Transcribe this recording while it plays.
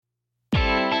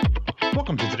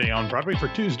Welcome to Today on Broadway for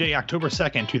Tuesday, October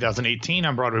 2nd, 2018.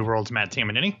 I'm Broadway World's Matt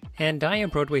Tamanini. And I am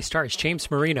Broadway Stars James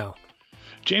Marino.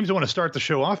 James, I want to start the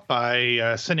show off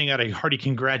by sending out a hearty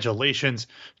congratulations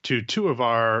to two of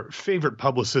our favorite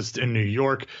publicists in New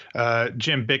York,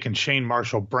 Jim Bick and Shane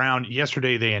Marshall Brown.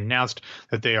 Yesterday, they announced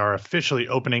that they are officially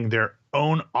opening their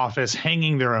own office,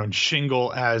 hanging their own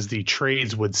shingle, as the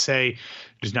trades would say.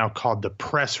 It is now called the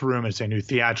Press Room. It's a new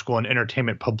theatrical and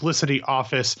entertainment publicity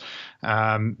office.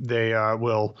 They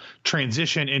will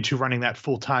transition into running that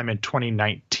full time in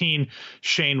 2019.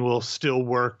 Shane will still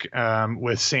work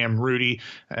with Sam Rudy,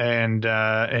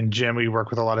 and Jim. We work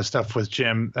with a lot of stuff with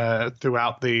Jim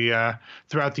throughout the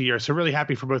year. So really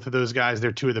happy for both of those guys.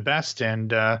 They're two of the best,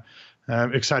 and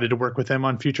excited to work with them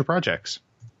on future projects.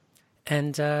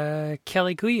 And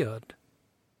Kelly Guyot.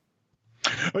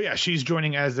 Oh, yeah, she's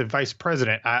joining as the vice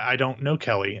president. I don't know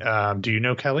Kelly. Do you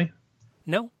know Kelly?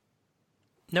 No.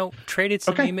 Traded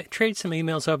some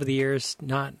emails over the years.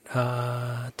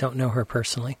 Don't know her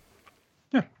personally.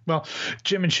 Yeah, well,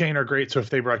 Jim and Shane are great, so if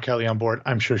they brought Kelly on board,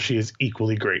 I'm sure she is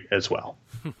equally great as well.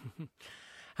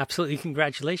 Absolutely.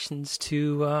 Congratulations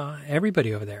to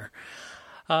everybody over there.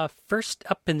 First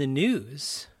up in the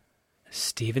news,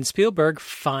 Steven Spielberg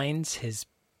finds his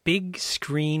big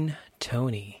screen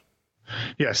Tony.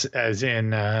 Yes, as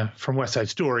in from West Side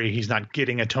Story, he's not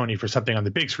getting a Tony for something on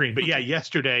the big screen. But yeah,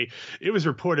 yesterday it was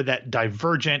reported that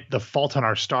Divergent, The Fault in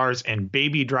Our Stars, and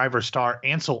Baby Driver star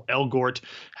Ansel Elgort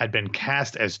had been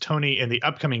cast as Tony in the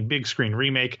upcoming big screen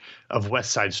remake of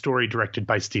West Side Story, directed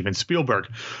by Steven Spielberg.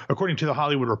 According to The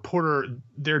Hollywood Reporter,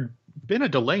 there'd been a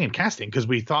delay in casting because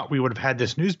we thought we would have had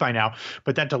this news by now,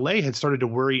 but that delay had started to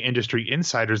worry industry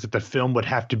insiders that the film would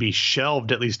have to be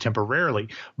shelved, at least temporarily.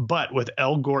 But with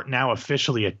Elgort now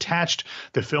officially attached,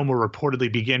 the film will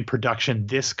reportedly begin production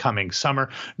this coming summer.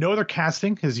 No other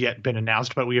casting has yet been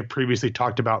announced, but we have previously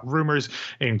talked about rumors,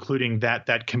 including that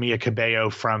Camila Cabello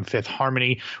from Fifth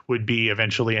Harmony would be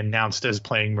eventually announced as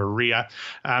playing Maria.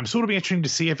 So it'll be interesting to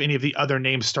see if any of the other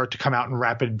names start to come out in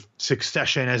rapid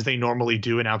succession, as they normally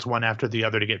do, announce one after the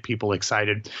other to get people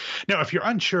excited. Now, if you're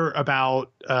unsure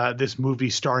about this movie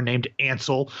star named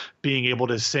Ansel being able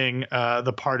to sing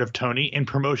the part of Tony, in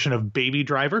promotion of Baby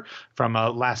Driver from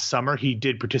last summer, he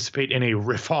did participate in a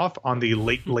riff-off on the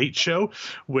Late Late Show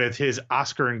with his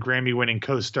Oscar and Grammy-winning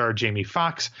co-star Jamie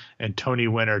Foxx and Tony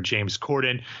winner James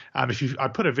Corden. I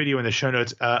put a video in the show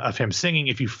notes of him singing.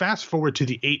 If you fast forward to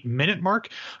the 8-minute mark,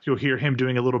 you'll hear him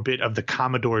doing a little bit of the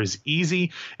Commodore's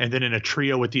Easy, and then in a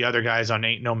trio with the other guys on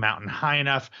Ain't No Mountain High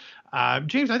Enough.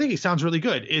 James, I think he sounds really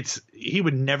good. He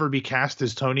would never be cast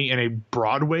as Tony in a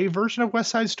Broadway version of West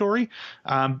Side Story,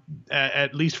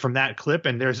 at least from that clip.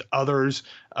 And there's others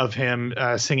of him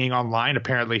singing online.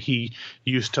 Apparently, he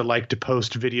used to like to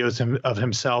post videos of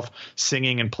himself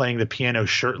singing and playing the piano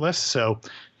shirtless. So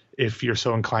if you're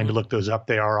so inclined to look those up,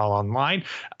 they are all online.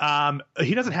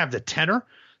 He doesn't have the tenor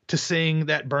to sing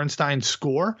that Bernstein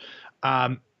score,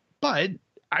 but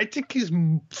I think he's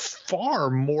far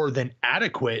more than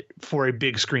adequate for a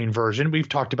big screen version. We've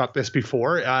talked about this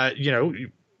before.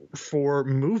 For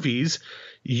movies,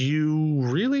 you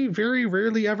really very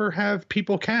rarely ever have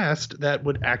people cast that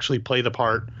would actually play the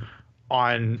part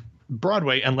on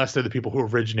Broadway, unless they're the people who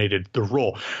originated the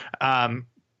role.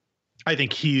 I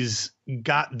think he's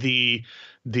got the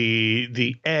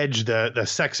edge, the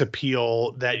sex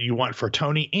appeal that you want for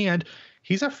Tony, and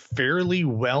he's a fairly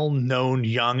well-known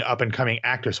young up-and-coming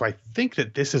actor. So I think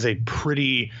that this is a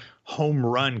pretty home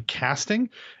run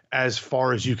casting as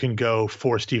far as you can go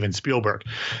for Steven Spielberg.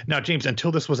 Now, James,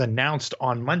 until this was announced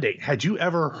on Monday, had you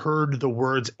ever heard the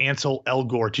words Ansel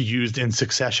Elgort used in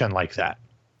succession like that?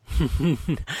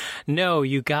 No,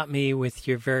 you got me with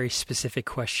your very specific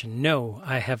question. No,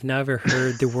 I have never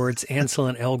heard the words Ansel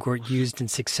and Elgort used in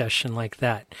succession like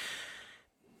that.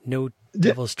 No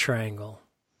Devil's Triangle.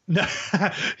 No,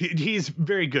 he's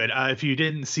very good. If you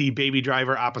didn't see Baby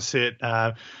Driver opposite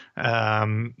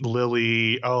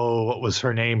Lily, what was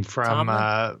her name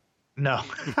from? No.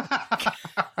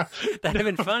 That'd have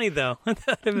been funny, though. It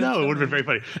would have been very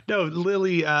funny. No,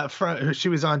 Lily, she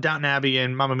was on Downton Abbey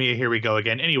and Mamma Mia, Here We Go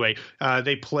Again. Anyway,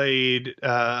 they played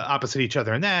opposite each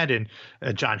other in that, and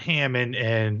John Hamm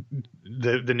and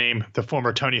the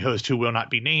former Tony host, who will not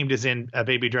be named, is in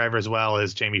Baby Driver, as well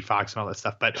as Jamie Foxx and all that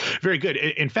stuff. But very good.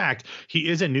 In fact, he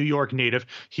is a New York native.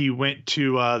 He went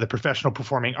to the Professional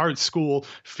Performing Arts School,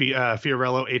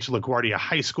 Fiorello H. LaGuardia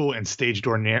High School, and Stage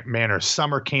Door Manor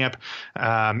Summer Camp.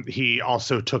 He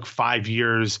also took 5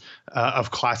 years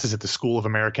of classes at the School of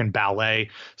American Ballet.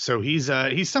 So he's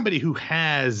somebody who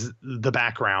has the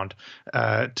background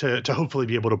to hopefully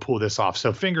be able to pull this off.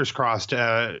 So fingers crossed.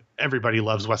 Everybody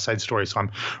loves West Side Story story. So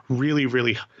I'm really,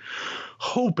 really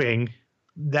hoping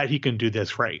that he can do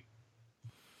this right.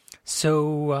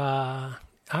 So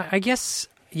I guess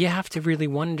you have to really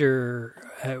wonder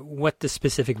what the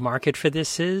specific market for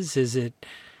this is. Is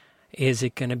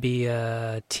it going to be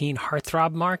a teen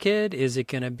heartthrob market? Is it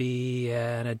going to be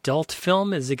an adult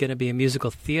film? Is it going to be a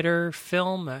musical theater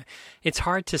film? It's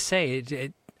hard to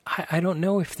say. I don't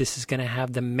know if this is going to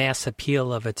have the mass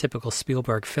appeal of a typical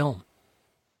Spielberg film.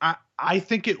 I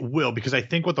think it will, because I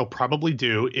think what they'll probably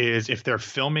do is, if they're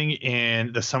filming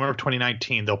in the summer of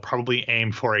 2019, they'll probably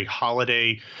aim for a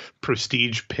holiday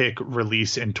prestige pick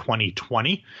release in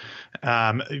 2020.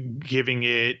 Giving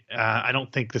it, I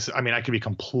don't think this, I mean, I could be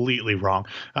completely wrong.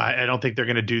 I don't think they're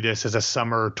going to do this as a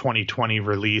summer 2020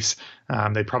 release.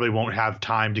 They probably won't have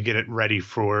time to get it ready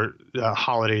for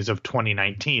holidays of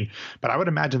 2019. But I would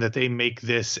imagine that they make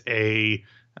this a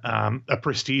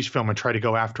prestige film and try to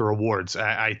go after awards.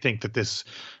 I think that this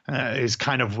is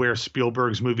kind of where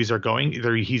Spielberg's movies are going.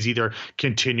 He's either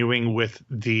continuing with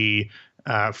the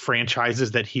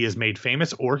franchises that he has made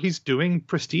famous, or he's doing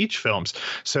prestige films.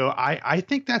 So I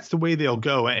think that's the way they'll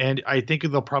go. And I think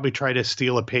they'll probably try to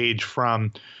steal a page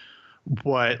from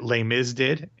what Les Mis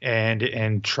did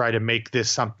and try to make this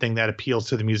something that appeals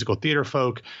to the musical theater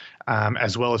folk,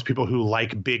 as well as people who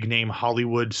like big name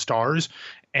Hollywood stars,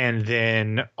 and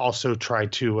then also try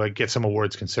to get some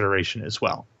awards consideration as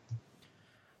well.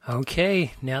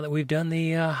 Okay, now that we've done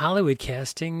the Hollywood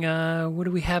casting, what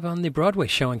do we have on the Broadway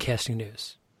show and casting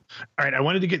news? All right, I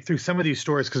wanted to get through some of these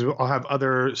stories because I'll have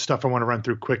other stuff I want to run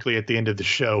through quickly at the end of the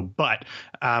show. But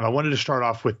I wanted to start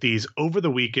off with these. Over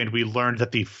the weekend, we learned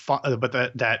that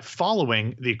that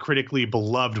following the critically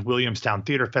beloved Williamstown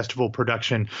Theater Festival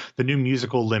production, the new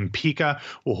musical Lempicka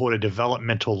will hold a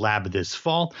developmental lab this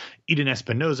fall. Eden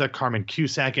Espinosa, Carmen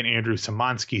Cusack, and Andrew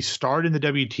Szymanski starred in the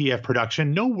WTF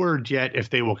production. No word yet if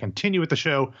they will continue with the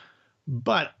show,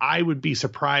 but I would be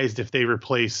surprised if they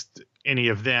replaced any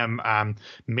of them,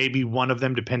 maybe one of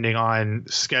them, depending on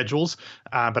schedules.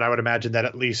 But I would imagine that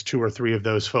at least 2 or 3 of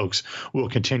those folks will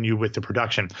continue with the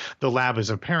production. The lab is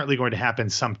apparently going to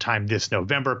happen sometime this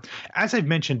November. As I've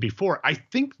mentioned before, I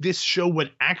think this show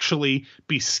would actually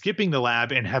be skipping the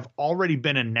lab and have already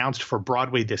been announced for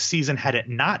Broadway this season, had it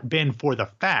not been for the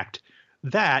fact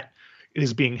that it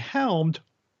is being helmed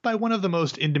by one of the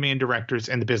most in-demand directors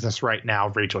in the business right now,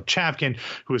 Rachel Chavkin,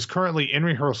 who is currently in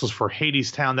rehearsals for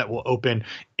Hadestown that will open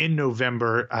in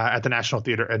November at the National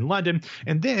Theatre in London.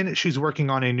 And then she's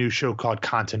working on a new show called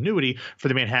Continuity for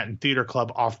the Manhattan Theatre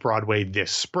Club off-Broadway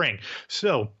this spring.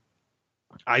 So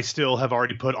I still have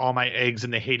already put all my eggs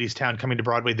in the Hadestown coming to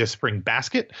Broadway this spring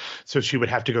basket. So she would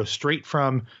have to go straight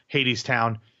from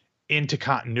Hadestown into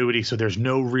Continuity, so there's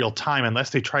no real time unless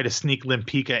they try to sneak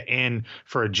Lempicka in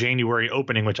for a January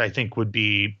opening, which I think would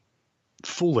be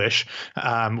foolish.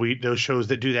 Those shows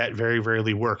that do that very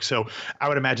rarely work. So I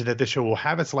would imagine that this show will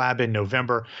have its lab in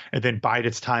November and then bide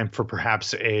its time for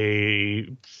perhaps a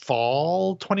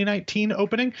fall 2019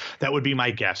 opening. That would be my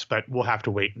guess, but we'll have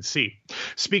to wait and see.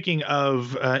 Speaking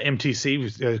of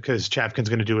MTC, because Chavkin's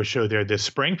going to do a show there this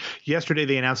spring, yesterday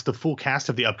they announced the full cast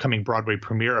of the upcoming Broadway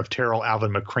premiere of Terrell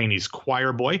Alvin McCraney's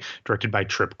Choir Boy, directed by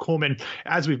Trip Coleman.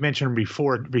 As we've mentioned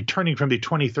before, returning from the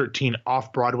 2013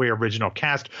 off-Broadway original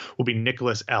cast will be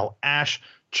Nicholas L. Ashe,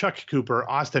 Chuck Cooper,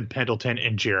 Austin Pendleton,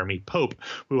 and Jeremy Pope.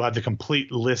 We will have the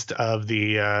complete list of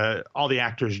all the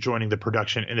actors joining the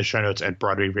production in the show notes at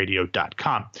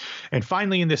BroadwayRadio.com. And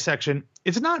finally, in this section,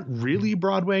 it's not really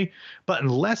Broadway, but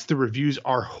unless the reviews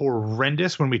are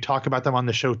horrendous when we talk about them on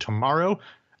the show tomorrow,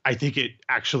 I think it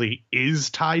actually is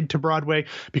tied to Broadway,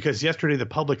 because yesterday the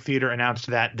Public Theater announced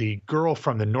that The Girl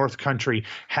from the North Country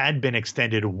had been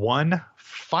extended one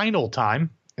final time.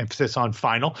 Emphasis on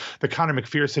final. The Conor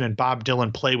McPherson and Bob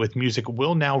Dylan Play with Music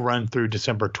will now run through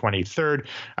December 23rd.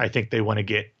 I think they want to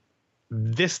get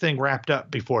this thing wrapped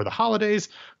up before the holidays,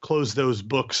 close those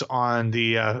books on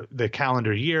the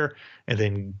calendar year, and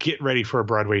then get ready for a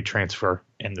Broadway transfer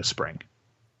in the spring.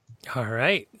 All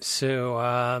right.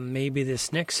 So maybe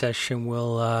this next session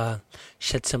will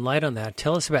shed some light on that.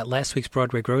 Tell us about last week's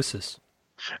Broadway grosses.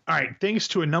 All right. Thanks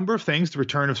to a number of things, the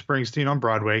return of Springsteen on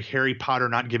Broadway, Harry Potter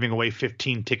not giving away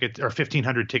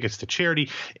 1,500 tickets to charity,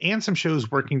 and some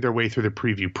shows working their way through the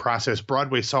preview process,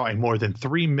 Broadway saw a more than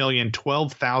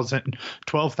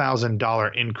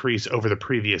 $12,000 increase over the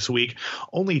previous week.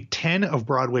 Only 10 of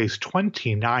Broadway's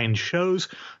 29 shows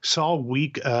saw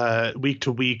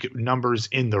week-to-week numbers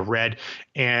in the red,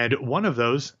 and one of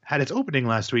those had its opening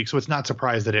last week, so it's not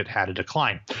surprised that it had a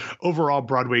decline. Overall,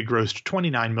 Broadway grossed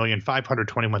 $29,520,000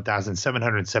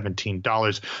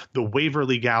 $121,717. The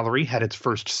Waverly Gallery had its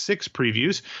first 6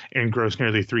 previews and grossed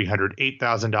nearly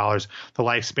 $308,000. The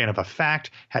Lifespan of a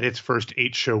Fact had its first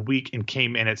 8-show week and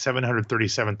came in at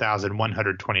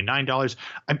 $737,129.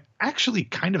 I'm actually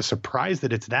kind of surprised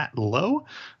that it's that low.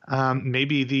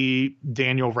 Maybe the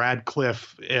Daniel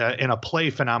Radcliffe in a play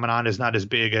phenomenon is not as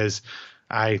big as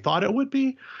I thought it would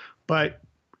be, but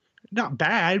not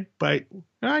bad, but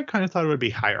I kind of thought it would be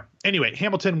higher. Anyway,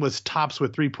 Hamilton was tops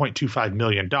with $3.25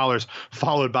 million,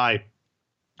 followed by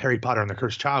Harry Potter and the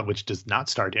Cursed Child, which does not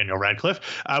star Daniel Radcliffe,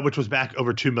 which was back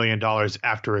over $2 million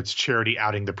after its charity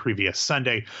outing the previous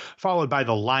Sunday, followed by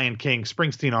The Lion King,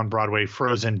 Springsteen on Broadway,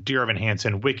 Frozen, Dear Evan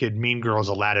Hansen, Wicked, Mean Girls,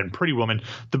 Aladdin, Pretty Woman,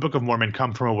 The Book of Mormon,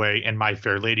 Come From Away, and My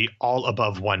Fair Lady, all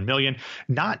above $1 million.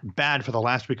 Not bad for the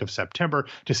last week of September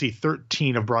to see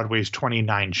 13 of Broadway's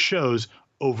 29 shows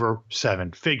over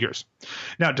 7 figures.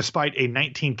 Now, despite a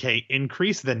 $19K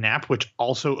increase, The Nap, which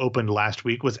also opened last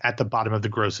week, was at the bottom of the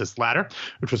grossest ladder,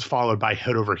 which was followed by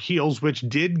Head Over Heels, which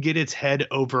did get its head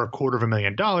over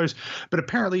 $250,000, but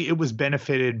apparently it was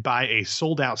benefited by a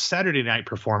sold-out Saturday night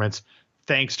performance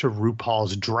thanks to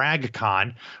RuPaul's Drag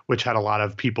Con, which had a lot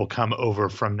of people come over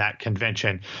from that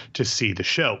convention to see the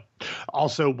show.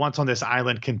 Also, Once on This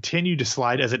Island continued to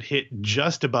slide as it hit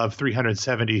just above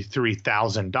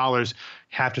 $373,000.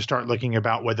 Have to start looking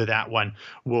about whether that one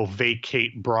will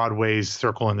vacate Broadway's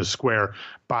Circle in the Square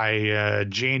by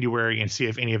January and see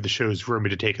if any of the shows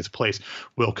rumored to take its place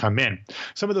will come in.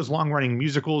 Some of those long-running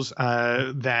musicals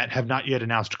that have not yet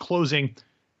announced closing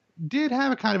did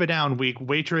have a kind of a down week.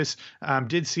 Waitress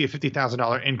did see a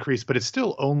 $50,000 increase, but it's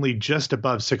still only just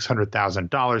above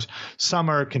 $600,000.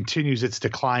 Summer continues its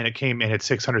decline. It came in at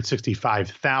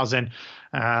 $665,000.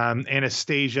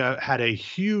 Anastasia had a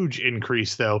huge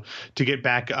increase, though, to get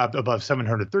back up above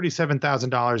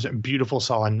 $737,000. Beautiful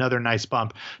saw another nice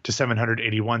bump to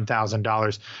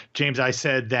 $781,000. James, I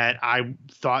said that I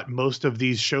thought most of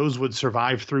these shows would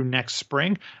survive through next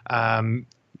spring.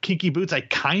 Kinky Boots, I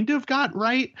kind of got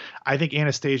right. I think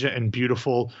Anastasia and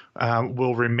Beautiful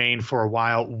will remain for a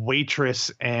while.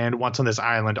 Waitress and Once on This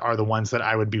Island are the ones that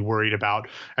I would be worried about.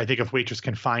 I think if Waitress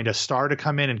can find a star to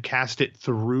come in and cast it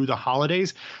through the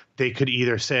holidays, they could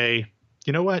either say,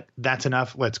 you know what, that's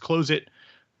enough, let's close it,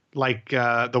 like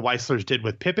the Weislers did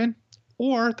with Pippin,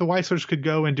 or the Weislers could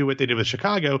go and do what they did with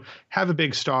Chicago, have a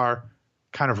big star,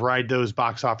 kind of ride those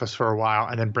box office for a while,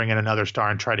 and then bring in another star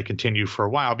and try to continue for a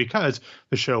while because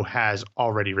the show has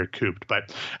already recouped.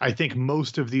 But I think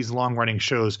most of these long-running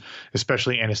shows,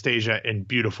 especially Anastasia and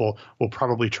Beautiful, will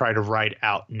probably try to ride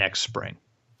out next spring.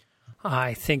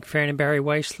 I think Fran and Barry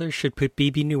Weissler should put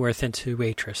BB Newirth into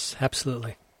Waitress.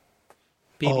 Absolutely.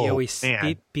 BB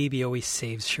always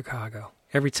saves Chicago.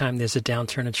 Every time there's a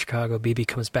downturn in Chicago, BB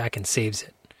comes back and saves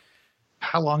it.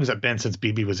 How long has it been since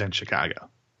BB was in Chicago?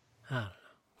 I don't know.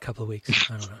 Couple of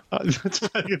weeks. I don't know.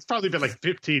 It's probably been like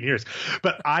 15 years,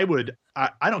 but I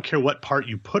don't care what part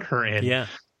you put her in. Yeah.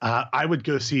 I would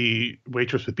go see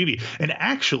Waitress with BB. And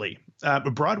actually,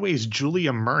 Broadway's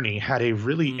Julia Murney had a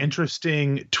really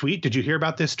interesting tweet. Did you hear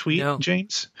about this tweet, No.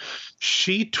 James?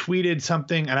 She tweeted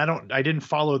something, and I didn't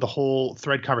follow the whole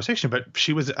thread conversation, but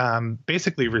she was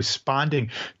basically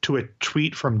responding to a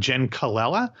tweet from Jen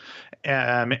Colella.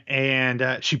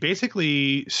 And she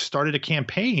basically started a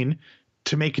campaign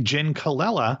to make Jen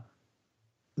Colella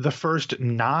the first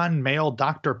non-male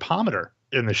Dr. Pomander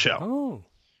in the show. Oh.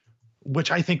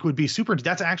 Which I think would be super.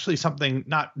 That's actually something,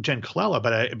 not Jen Colella,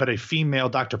 but a female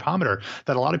Dr. Pomander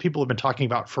that a lot of people have been talking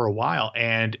about for a while.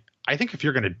 And I think if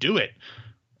you're going to do it,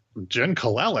 Jen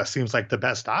Colella seems like the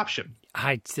best option.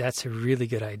 That's a really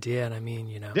good idea. And I mean,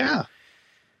 Yeah.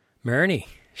 Murney,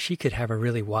 she could have a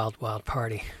really wild, wild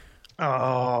party.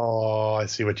 Oh, I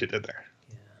see what you did there.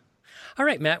 All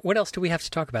right, Matt, what else do we have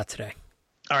to talk about today?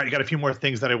 All right, I got a few more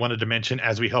things that I wanted to mention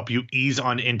as we help you ease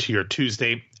on into your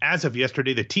Tuesday. As of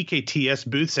yesterday, the TKTS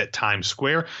booths at Times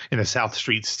Square in the South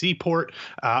Street Seaport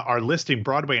are listing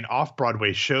Broadway and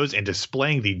off-Broadway shows and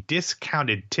displaying the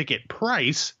discounted ticket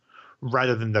price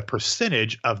rather than the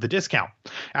percentage of the discount.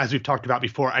 As we've talked about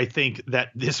before, I think that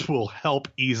this will help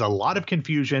ease a lot of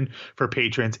confusion for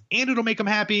patrons, and it'll make them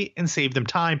happy and save them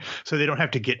time so they don't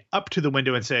have to get up to the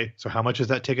window and say, so how much is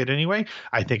that ticket anyway?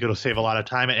 I think it'll save a lot of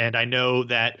time. And I know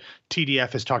that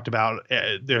TDF has talked about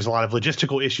there's a lot of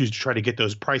logistical issues to try to get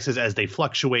those prices as they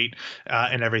fluctuate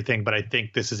and everything. But I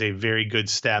think this is a very good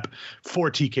step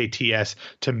for TKTS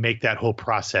to make that whole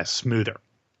process smoother.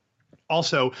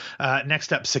 Also,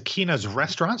 next up, Sakina's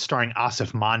Restaurant, starring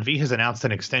Asif Manvi, has announced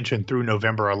an extension through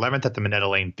November 11th at the Minetta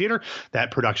Lane Theater.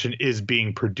 That production is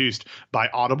being produced by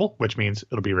Audible, which means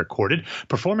it'll be recorded.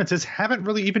 Performances haven't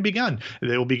really even begun.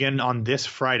 They will begin on this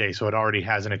Friday, so it already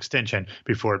has an extension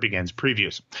before it begins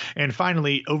previews. And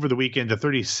finally, over the weekend, the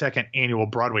 32nd annual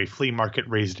Broadway Flea Market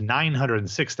raised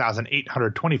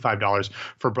 $906,825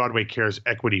 for Broadway Cares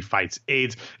Equity Fights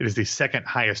AIDS. It is the second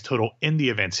highest total in the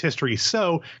event's history.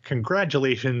 So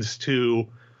congratulations to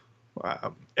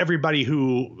everybody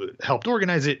who helped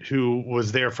organize it, who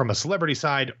was there from a celebrity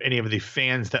side, any of the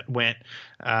fans that went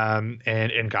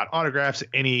and got autographs,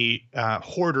 any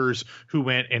hoarders who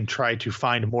went and tried to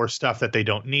find more stuff that they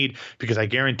don't need, because I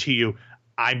guarantee you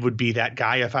I would be that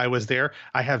guy if I was there.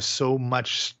 I have so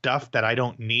much stuff that I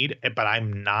don't need, but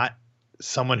I'm not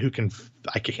someone who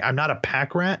I'm not a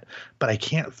pack rat, but I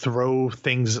can't throw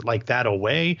things like that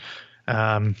away.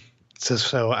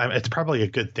 So it's probably a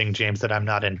good thing, James, that I'm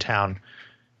not in town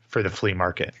for the flea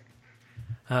market.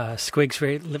 Squigs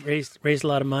raised a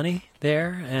lot of money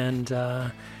there, and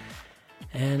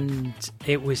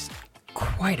it was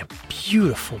quite a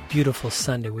beautiful, beautiful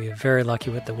Sunday. We were very lucky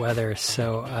with the weather,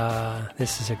 so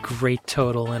this is a great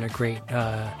total and a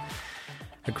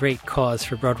great cause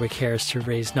for Broadway Cares to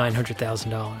raise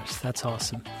 $900,000. That's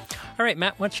awesome. All right,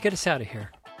 Matt, why don't you get us out of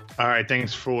here? All right,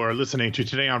 thanks for listening to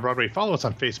Today on Broadway. Follow us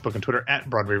on Facebook and Twitter at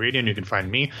Broadway Radio, and you can find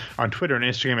me on Twitter and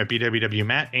Instagram at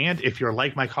BWWMatt. And if you're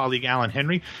like my colleague Alan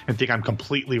Henry and think I'm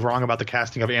completely wrong about the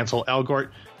casting of Ansel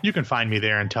Elgort, you can find me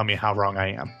there and tell me how wrong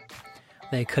I am.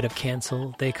 They could have cast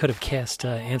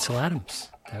Ansel Adams.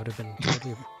 That would have been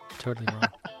totally wrong.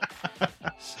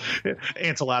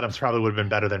 Ansel Adams probably would have been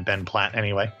better than Ben Platt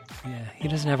anyway. Yeah, he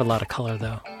doesn't have a lot of color,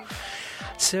 though.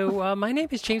 So my name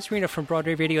is James Marino from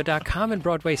BroadwayRadio.com and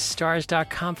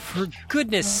BroadwayStars.com. For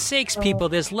goodness sakes, people,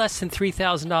 there's less than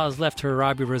 $3,000 left for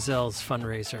Robbie Rozelle's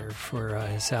fundraiser for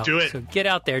his album. Do it. So get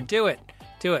out there. Do it.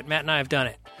 Do it. Matt and I have done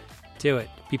it. Do it.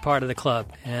 Be part of the club.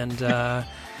 And Matt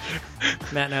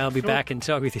and I will be back and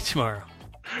talk with you tomorrow.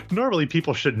 Normally,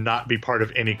 people should not be part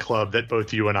of any club that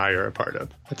both you and I are a part of.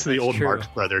 That's the old true. Marx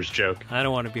Brothers joke. I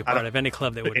don't want to be a part of any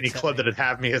club that would any club that would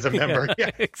have me as a member.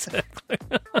 Yeah. Exactly.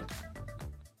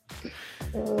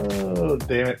 Oh,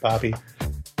 damn it, Bobby.